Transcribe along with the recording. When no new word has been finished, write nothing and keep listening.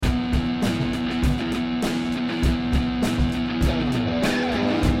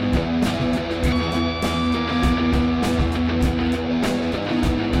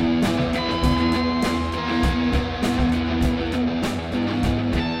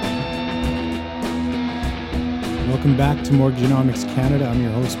Welcome back to Mortgagenomics Canada. I'm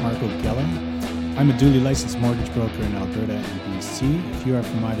your host, Marco Geller. I'm a duly licensed mortgage broker in Alberta and BC. If you are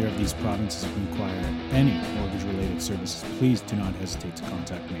from either of these provinces and require any mortgage-related services, please do not hesitate to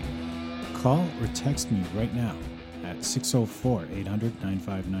contact me. Call or text me right now at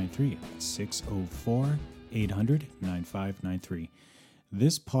 604-800-9593. 604-800-9593.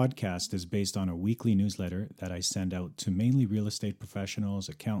 This podcast is based on a weekly newsletter that I send out to mainly real estate professionals,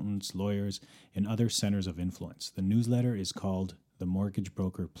 accountants, lawyers, and other centers of influence. The newsletter is called The Mortgage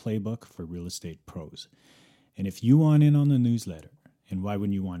Broker Playbook for Real Estate Pros. And if you want in on the newsletter, and why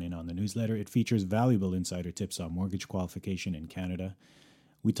wouldn't you want in on the newsletter? It features valuable insider tips on mortgage qualification in Canada.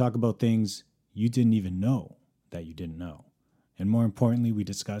 We talk about things you didn't even know that you didn't know. And more importantly, we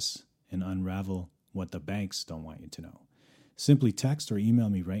discuss and unravel what the banks don't want you to know. Simply text or email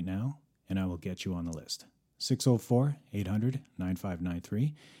me right now, and I will get you on the list.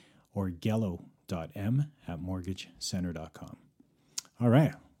 604-800-9593 or gello.m@mortgagecenter.com. All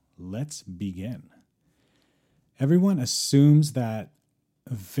right, let's begin. Everyone assumes that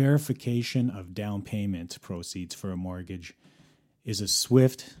verification of down payment proceeds for a mortgage is a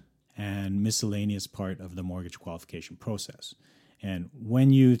swift and miscellaneous part of the mortgage qualification process. And when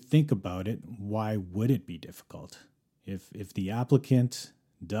you think about it, why would it be difficult? If the applicant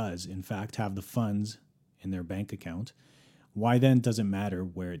does, in fact, have the funds in their bank account, why then does it matter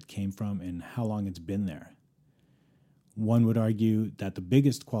where it came from and how long it's been there? One would argue that the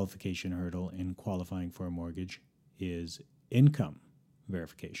biggest qualification hurdle in qualifying for a mortgage is income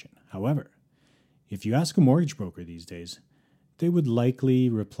verification. However, if you ask a mortgage broker these days, they would likely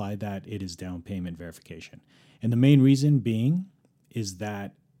reply that it is down payment verification. And the main reason being is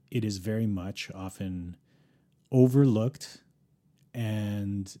that it is very much often overlooked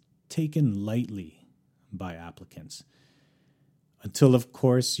and taken lightly by applicants. Until, of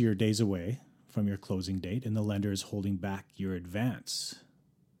course, you're days away from your closing date and the lender is holding back your advance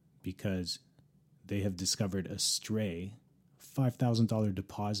because they have discovered a stray $5,000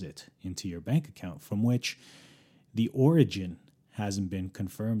 deposit into your bank account from which the origin hasn't been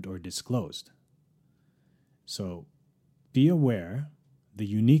confirmed or disclosed. So be aware, the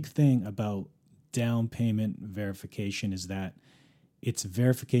unique thing about down payment verification is that its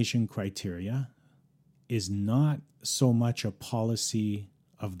verification criteria is not so much a policy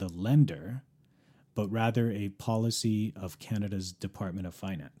of the lender, but rather a policy of Canada's Department of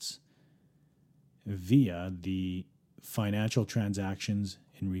Finance via the Financial Transactions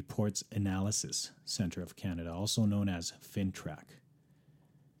and Reports Analysis Centre of Canada, also known as FINTRAC.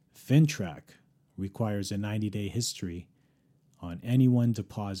 FINTRAC requires a 90-day history on any one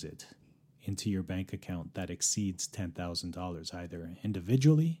deposit into your bank account that exceeds $10,000, either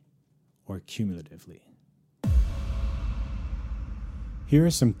individually or cumulatively. Here are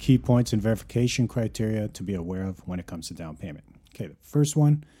some key points in verification criteria to be aware of when it comes to down payment. Okay, the first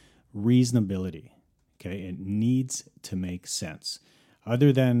one, reasonability. Okay, it needs to make sense.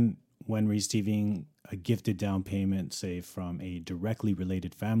 Other than when receiving a gifted down payment, say from a directly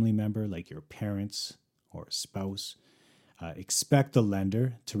related family member like your parents or a spouse, expect the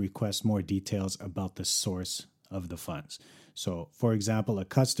lender to request more details about the source of the funds. So, for example, a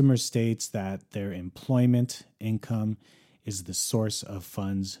customer states that their employment income is the source of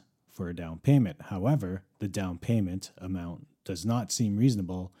funds for a down payment. However, the down payment amount does not seem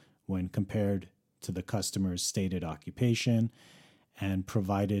reasonable when compared to the customer's stated occupation and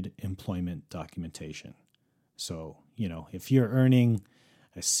provided employment documentation. So, if you're earning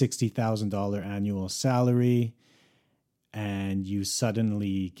a $60,000 annual salary and you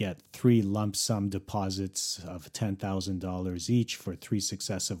suddenly get 3 lump sum deposits of $10,000 each for 3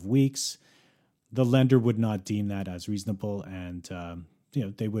 successive weeks, the lender would not deem that as reasonable, and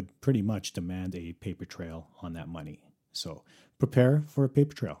they would pretty much demand a paper trail on that money. So prepare for a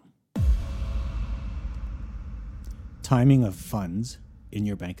paper trail. Timing of funds in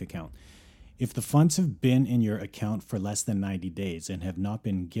your bank account. If the funds have been in your account for less than 90 days and have not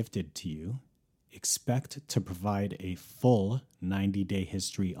been gifted to you, expect to provide a full 90-day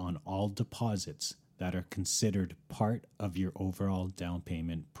history on all deposits that are considered part of your overall down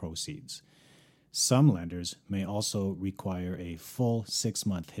payment proceeds. Some lenders may also require a full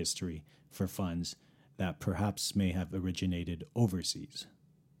 6-month history for funds that perhaps may have originated overseas.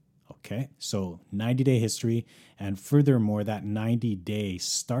 Okay, so 90-day history, and furthermore, that 90-day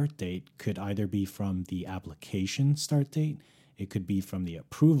start date could either be from the application start date, it could be from the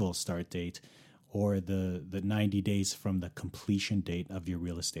approval start date, or the 90 days from the completion date of your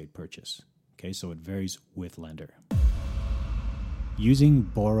real estate purchase. Okay, so it varies with lender. Using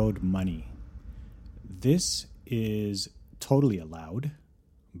borrowed money. This is totally allowed,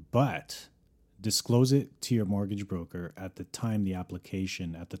 but disclose it to your mortgage broker at the time of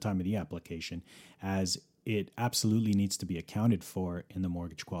the application, as it absolutely needs to be accounted for in the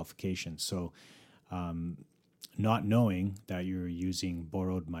mortgage qualification. So not knowing that you're using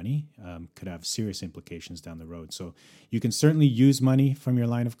borrowed money could have serious implications down the road. So you can certainly use money from your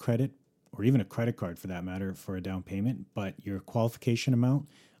line of credit, or even a credit card for that matter, for a down payment, but your qualification amount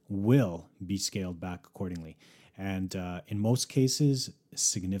will be scaled back accordingly. And in most cases,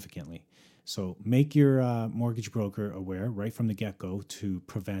 significantly. So make your mortgage broker aware right from the get-go to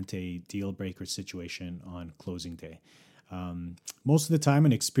prevent a deal breaker situation on closing day. Most of the time,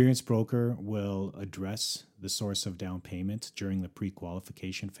 an experienced broker will address the source of down payment during the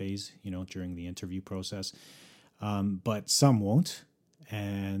pre-qualification phase, during the interview process. But some won't,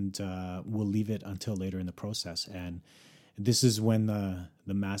 and will leave it until later in the process. And this is when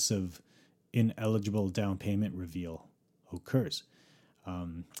the massive ineligible down payment reveal occurs.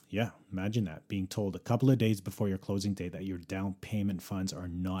 Imagine that, being told a couple of days before your closing date that your down payment funds are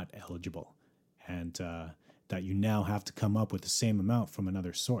not eligible, and that you now have to come up with the same amount from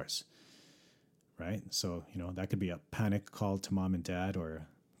another source, right? So, that could be a panic call to mom and dad, or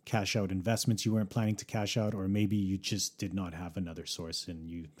cash out investments you weren't planning to cash out, or maybe you just did not have another source and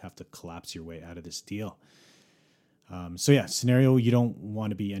you have to collapse your way out of this deal. Scenario you don't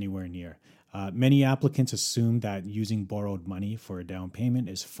want to be anywhere near. Many applicants assume that using borrowed money for a down payment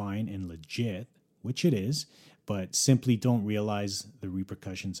is fine and legit, which it is, but simply don't realize the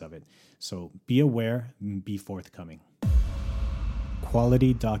repercussions of it. So be aware and be forthcoming.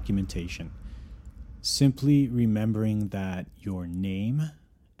 Quality documentation. Simply remembering that your name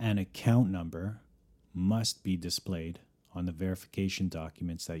and account number must be displayed on the verification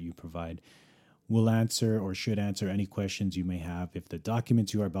documents that you provide will answer or should answer any questions you may have if the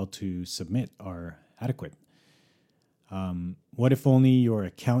documents you are about to submit are adequate. What if only your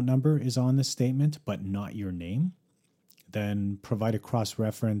account number is on the statement but not your name? Then provide a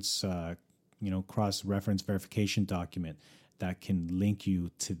cross-reference verification document that can link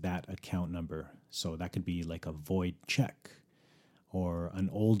you to that account number. So that could be like a void check or an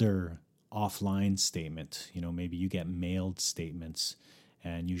older offline statement. Maybe you get mailed statements,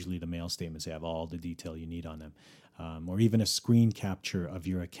 and usually the mail statements have all the detail you need on them. Or even a screen capture of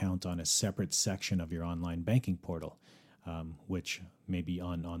your account on a separate section of your online banking portal, which maybe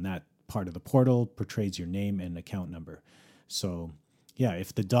on that part of the portal portrays your name and account number. So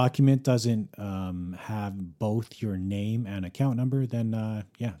if the document doesn't have both your name and account number, then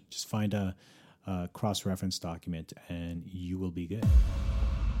just find a cross-reference document and you will be good.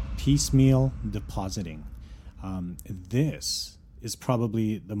 Piecemeal depositing. This is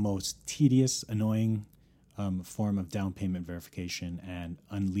probably the most tedious, annoying form of down payment verification, and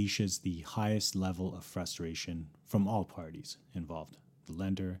unleashes the highest level of frustration from all parties involved: the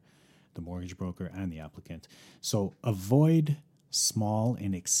lender, the mortgage broker, and the applicant. So avoid small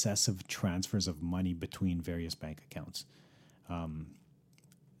and excessive transfers of money between various bank accounts.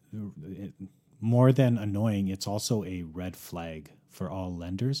 More than annoying, it's also a red flag for all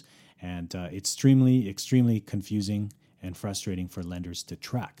lenders, and it's extremely confusing and frustrating for lenders to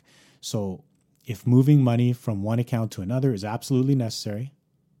track. So if moving money from one account to another is absolutely necessary,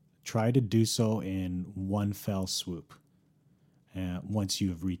 try to do so in one fell swoop once you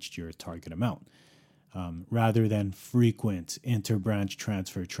have reached your target amount, rather than frequent interbranch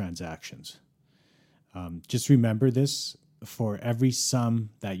transfer transactions. Just remember this: for every sum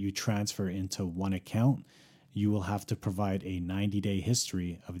that you transfer into one account, you will have to provide a 90-day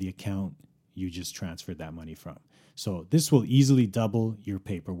history of the account you just transferred that money from. So this will easily double your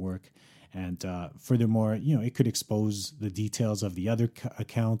paperwork. And furthermore, it could expose the details of the other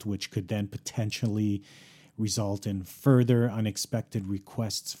account, which could then potentially result in further unexpected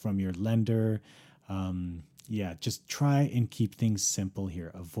requests from your lender. Just try and keep things simple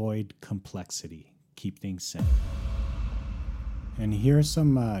here. Avoid complexity. Keep things simple. And here are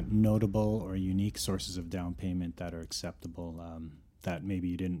some notable or unique sources of down payment that are acceptable, that maybe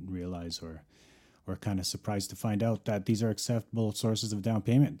you didn't realize or kind of surprised to find out that these are acceptable sources of down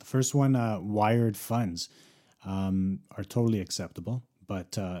payment. The first one, wired funds, are totally acceptable,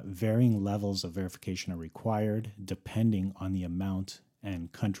 but varying levels of verification are required depending on the amount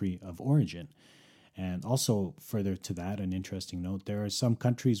and country of origin. And also, further to that, an interesting note, there are some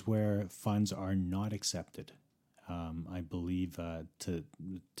countries where funds are not accepted. I believe to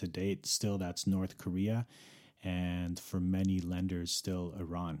date, still that's North Korea, and for many lenders, still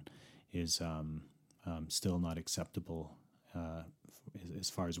Iran is still not acceptable as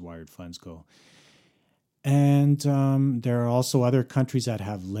far as wired funds go. And there are also other countries that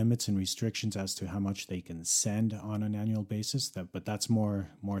have limits and restrictions as to how much they can send on an annual basis. But that's more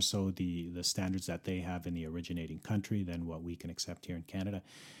so the standards that they have in the originating country than what we can accept here in Canada.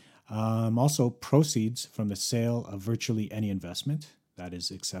 Also, proceeds from the sale of virtually any investment, that is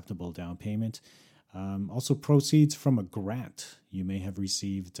acceptable down payment. Also, proceeds from a grant. You may have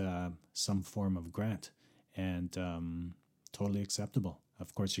received some form of grant, and totally acceptable.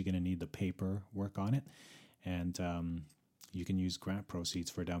 Of course, you're going to need the paperwork on it, and you can use grant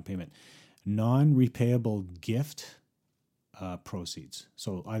proceeds for down payment. Non-repayable gift proceeds.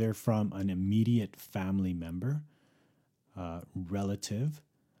 So either from an immediate family member, relative,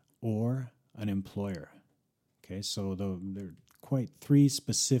 or an employer. Okay, so there are quite three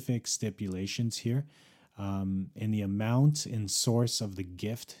specific stipulations here. And the amount and source of the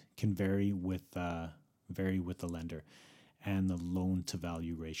gift can vary with the lender, and the loan to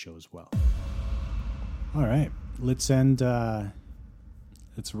value ratio as well. All right, let's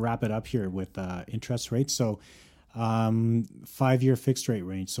wrap it up here with interest rates. So 5-year fixed rate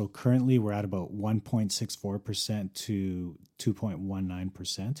range. So currently we're at about 1.64% to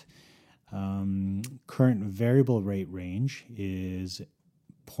 2.19%. Current variable rate range is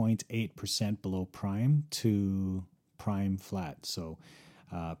 0.8% below prime to prime flat. So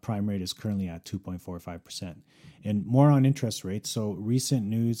prime rate is currently at 2.45%. And more on interest rates. So recent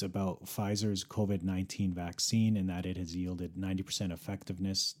news about Pfizer's COVID-19 vaccine and that it has yielded 90%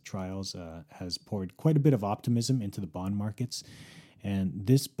 effectiveness trials has poured quite a bit of optimism into the bond markets. And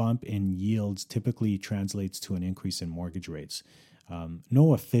this bump in yields typically translates to an increase in mortgage rates.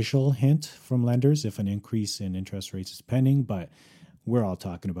 No official hint from lenders if an increase in interest rates is pending, but we're all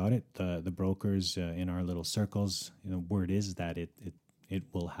talking about it. The brokers in our little circles, word is that it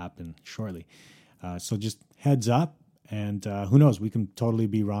will happen shortly. So just heads up, and who knows? We can totally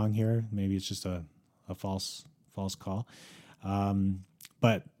be wrong here. Maybe it's just a false call.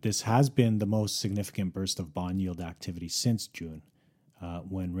 But this has been the most significant burst of bond yield activity since June,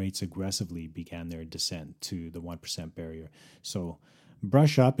 when rates aggressively began their descent to the 1% barrier. So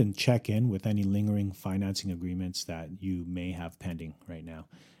brush up and check in with any lingering financing agreements that you may have pending right now.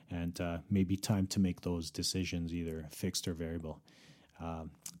 And maybe time to make those decisions, either fixed or variable.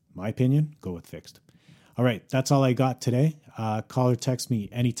 My opinion, go with fixed. All right, that's all I got today. Call or text me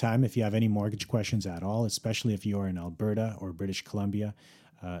anytime if you have any mortgage questions at all, especially if you are in Alberta or British Columbia,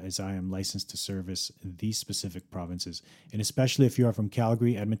 as I am licensed to service these specific provinces, and especially if you are from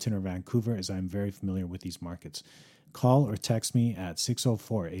Calgary, Edmonton, or Vancouver, as I am very familiar with these markets. Call or text me at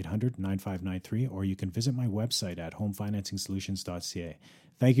 604-800-9593, or you can visit my website at homefinancingsolutions.ca.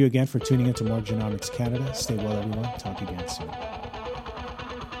 Thank you again for tuning into Mortgagenomics Canada. Stay well, everyone. Talk again soon.